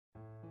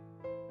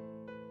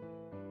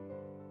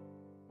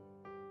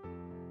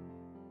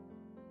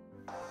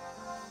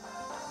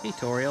Hey,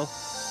 Toriel.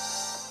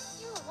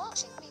 You were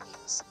watching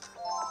Minions.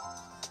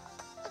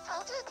 The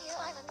Powderpelago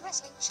Island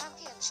Wrestling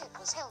Championship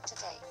was held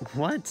today.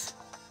 What?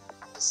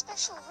 A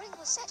special ring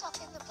was set up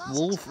in the plaza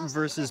Wolf to house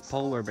versus the event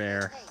Polar for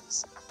Bear.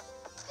 names.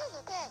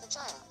 Polar Bear the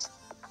Giant,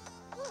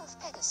 Wolf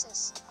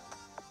Pegasus,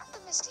 the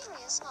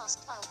mysterious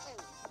masked Plume,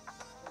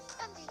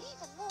 and the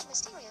even more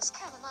mysterious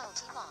Chamomile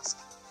Tea Mask.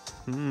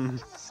 In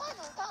the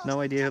final bout, No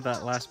idea who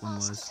that Chamomile last Tea one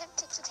Mask was.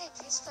 attempted to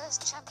take his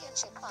first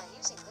championship by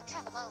using the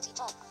Chamomile Tea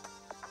Top.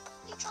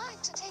 He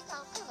tried to take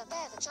out Polar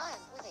Bear the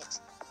Giant with it.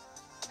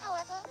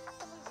 However,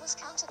 the move was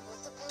countered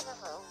with the Polar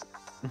Hold.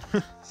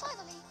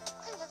 Finally,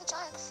 Polar the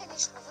Giant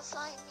finished with a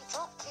flying knee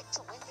drop kick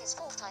to win his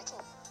fourth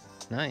title.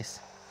 Nice.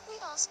 We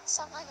asked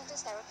some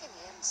islanders their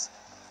opinions.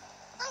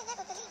 I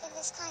never believe in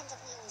this kind of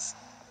news.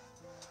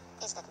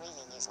 Is that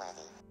really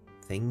newsworthy?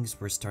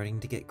 Things were starting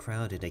to get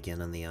crowded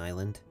again on the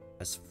island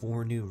as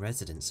 4 new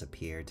residents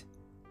appeared.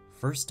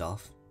 First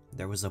off,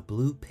 there was a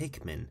blue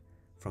Pikmin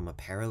from a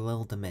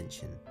parallel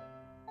dimension.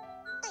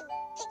 I'm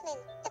Pikmin.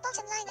 The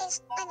bottom line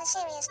is, I'm a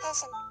serious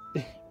person.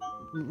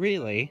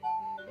 Really?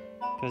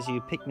 Because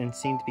you Pikmin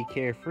seem to be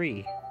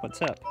carefree.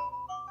 What's up?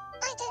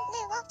 I don't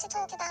know what to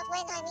talk about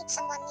when I meet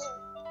someone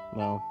new.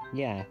 Well,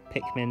 yeah,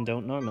 Pikmin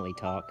don't normally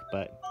talk,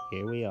 but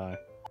here we are.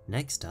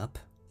 Next up,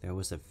 there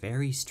was a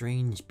very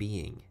strange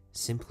being,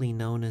 simply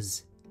known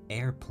as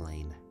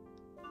Airplane.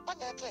 On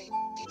airplane,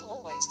 people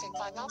always think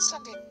I'm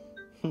outstanding.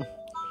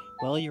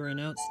 Well, you're an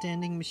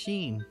outstanding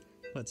machine.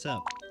 What's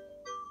up?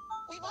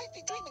 We might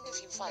be dreaming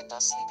if you find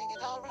us sleeping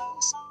in our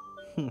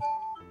rooms.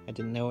 I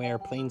didn't know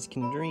airplanes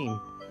can dream.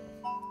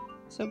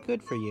 So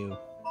good for you.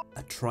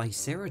 A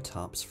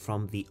Triceratops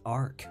from the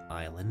Ark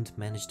Island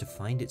managed to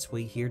find its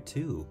way here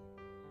too.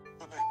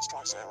 The name's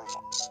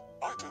Triceratops.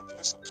 I don't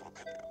listen to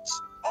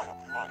opinions. I am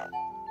who I am.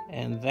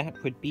 And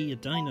that would be a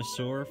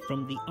dinosaur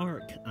from the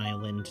Ark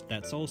Island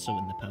that's also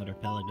in the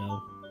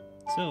Powderpelago.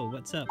 So,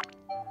 what's up?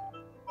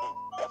 Oh,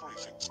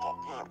 everything's got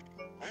blurry.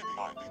 Maybe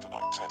I need an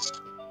eye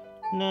test.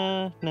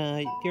 Nah,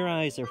 your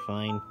eyes are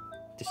fine,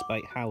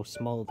 despite how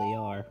small they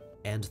are.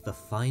 And the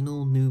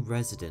final new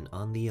resident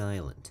on the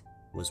island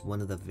was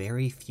one of the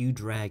very few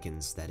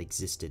dragons that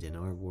existed in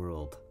our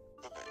world.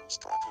 The name's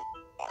Dragon.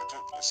 I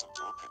don't listen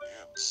to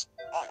opinions.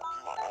 I am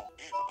who I am.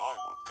 Even I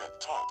would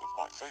get tired of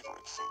my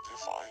favorite food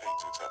if I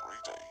ate it every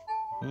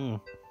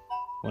day.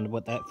 Wonder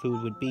what that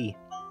food would be.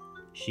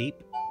 Sheep?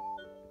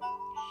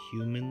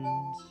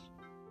 Humans?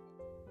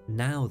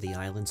 Now the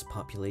island's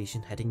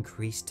population had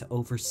increased to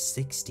over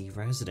 60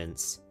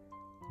 residents.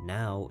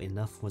 Now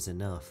enough was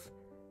enough.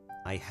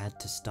 I had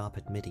to stop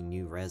admitting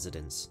new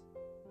residents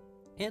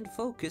and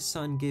focus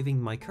on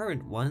giving my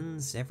current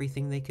ones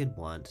everything they could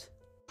want.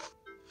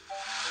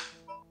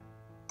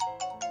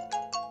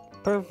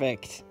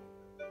 Perfect!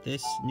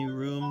 This new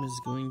room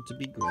is going to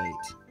be great.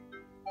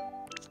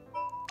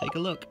 Take a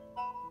look.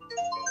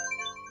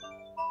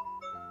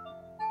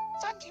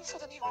 Thank you for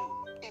the new room.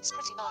 It's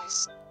pretty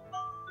nice.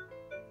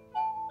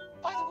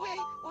 By the way,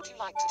 would you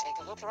like to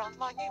take a look around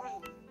my new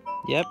room?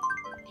 Yep,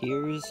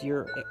 here's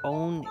your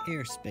own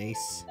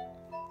airspace.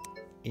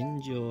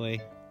 Enjoy.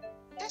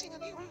 Getting a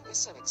new room is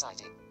so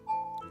exciting.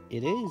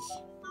 It is.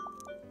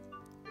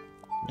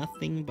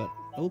 Nothing but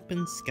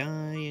open sky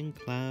and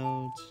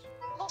clouds.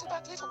 Not a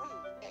bad little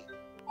room, eh?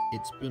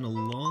 It's been a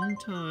long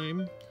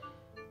time,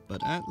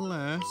 but at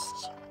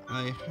last,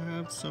 I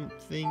have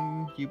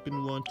something you've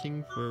been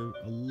wanting for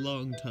a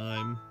long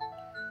time.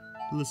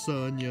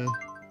 Lasagna.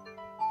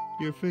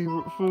 Your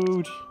favorite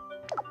food.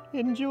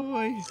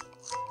 Enjoy.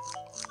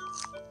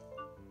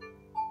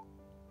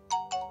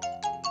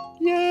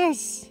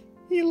 Yes!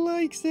 He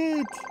likes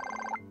it!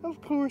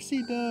 Of course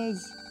he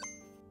does.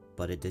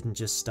 But it didn't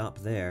just stop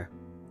there,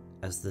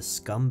 as the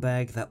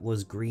scumbag that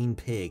was Green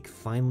Pig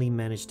finally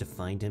managed to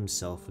find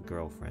himself a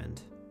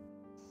girlfriend.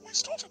 We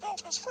started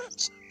out as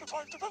friends, but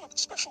I've developed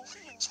special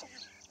feelings for you.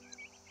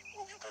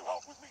 Will you go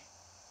out with me?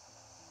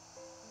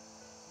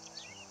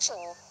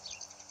 Sure.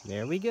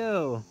 There we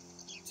go.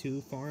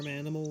 2 farm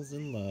animals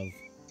in love.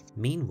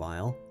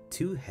 Meanwhile,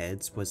 Two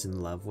Heads was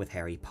in love with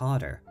Harry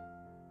Potter,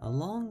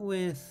 along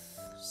with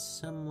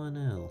someone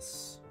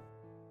else.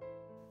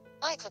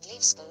 I could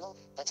leave school,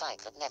 but I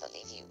could never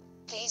leave you.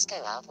 Please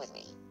go out with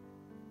me.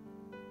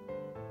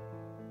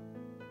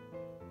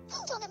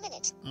 Hold on a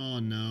minute. Oh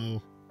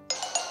no.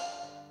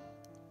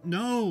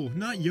 No,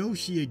 not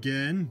Yoshi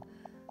again.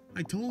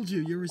 I told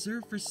you, you're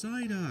reserved for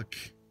Psyduck.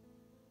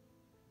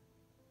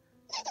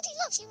 Nobody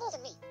loves you more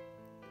than me.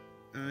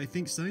 I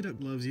think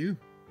Psyduck loves you.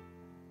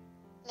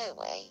 No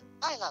way.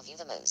 I love you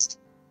the most.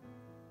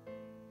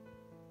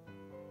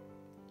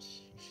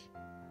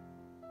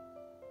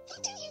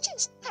 Who do you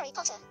choose, Harry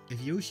Potter?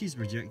 If Yoshi's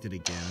rejected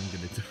again, I'm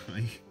gonna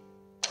die.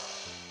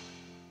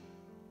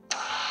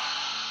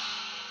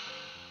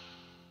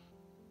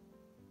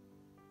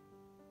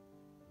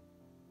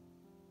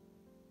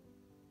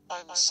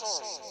 I'm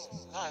sorry.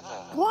 Neither.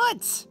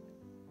 What?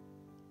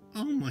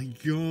 Oh my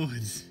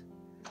god.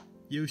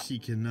 Yoshi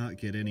cannot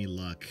get any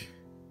luck.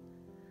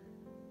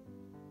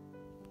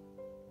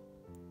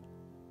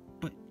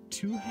 But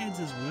Two Heads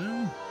as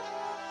well?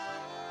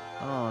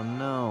 Oh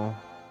no.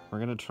 We're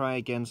gonna try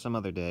again some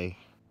other day.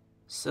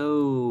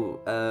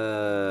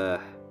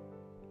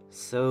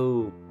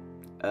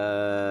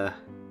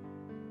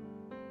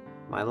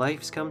 My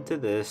life's come to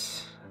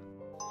this.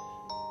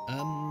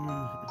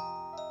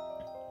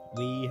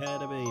 We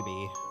had a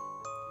baby.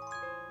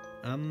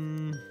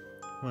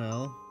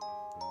 Well,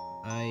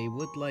 I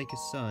would like a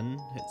son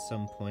at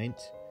some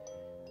point.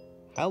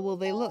 How will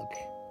they look?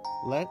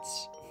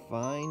 Let's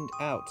find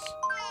out.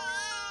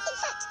 In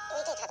fact,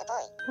 we did have a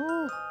boy.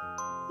 Oh,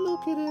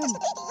 look at him. Does the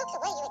baby look the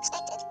way you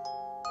expected?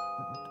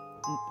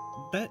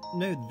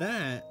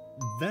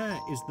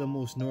 That is the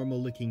most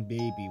normal-looking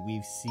baby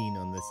we've seen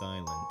on this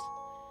island.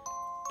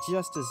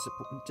 Just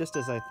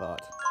as I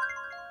thought.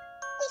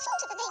 We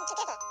thought of a name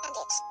together, and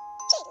it's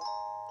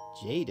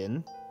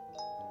Jaden. Jaden?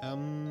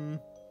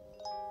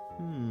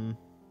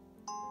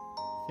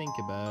 Think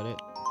about it.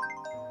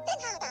 Then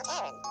how about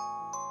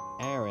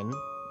Aaron?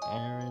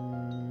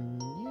 Aaron,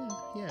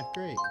 yeah,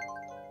 great.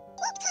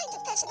 What kind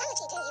of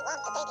personality do you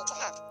want the baby to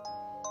have?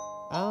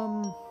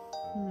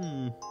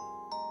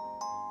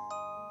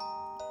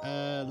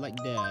 Like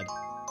Dad.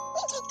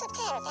 We'll take good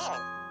care of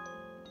Aaron.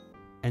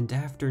 And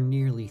after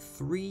nearly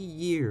 3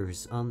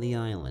 years on the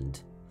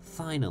island,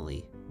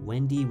 finally,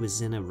 Wendy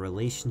was in a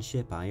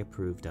relationship I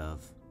approved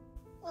of.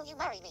 Will you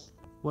marry me?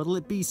 What'll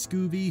it be,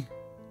 Scooby?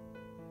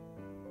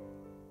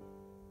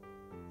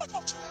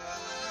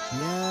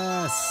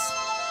 Yes!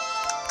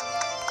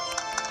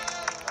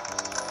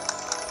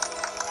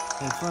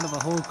 In front of a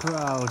whole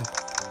crowd.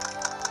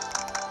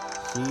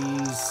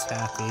 She's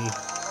happy.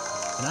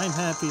 And I'm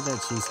happy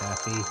that she's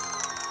happy.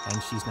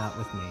 And she's not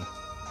with me.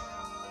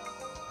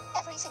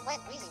 Everything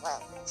went really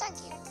well. Thank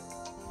you.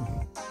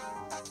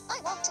 I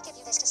want to give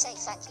you this to say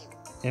thank you.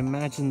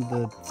 Imagine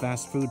the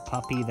fast food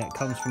puppy that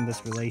comes from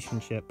this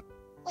relationship.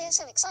 We're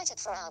so excited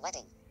for our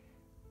wedding.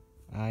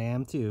 I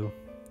am too.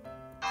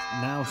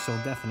 Now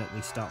she'll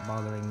definitely stop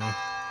bothering me.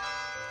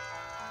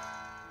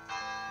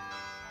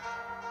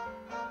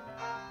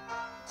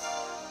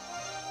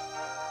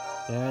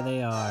 There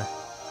they are.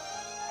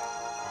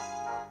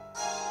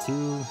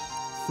 2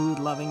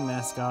 food-loving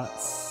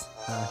mascots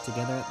are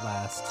together at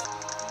last.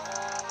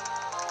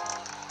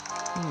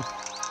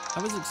 I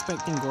was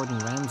expecting Gordon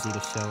Ramsay to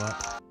show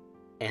up.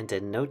 And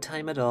in no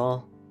time at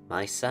all,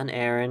 my son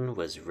Aaron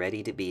was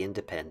ready to be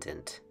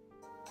independent.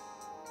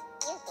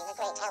 You've been a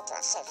great help to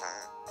us so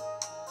far.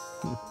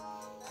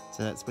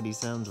 So that's what he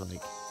sounds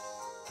like.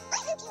 I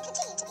hope you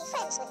continue to be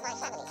friends with my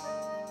family.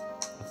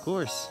 Of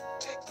course.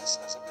 Take this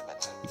as a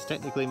memento. He's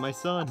technically my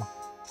son.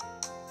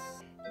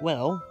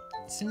 Well,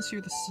 since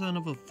you're the son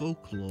of a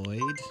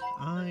Vocaloid,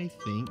 I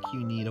think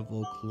you need a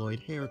Vocaloid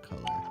hair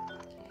color.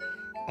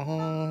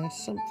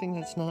 Something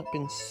that's not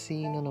been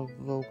seen on a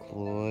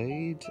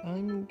Vocaloid.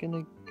 I'm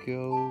gonna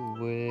go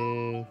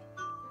with...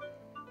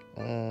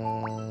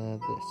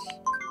 this.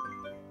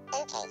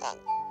 Okay then.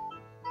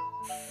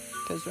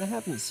 Because I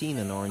haven't seen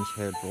an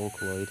orange-haired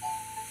Vocaloid.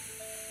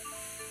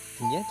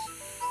 And yet...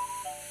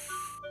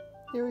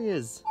 here he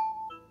is.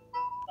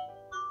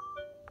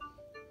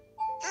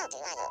 How do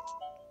I look?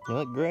 You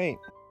look great.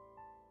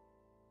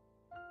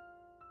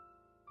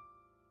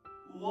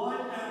 What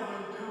have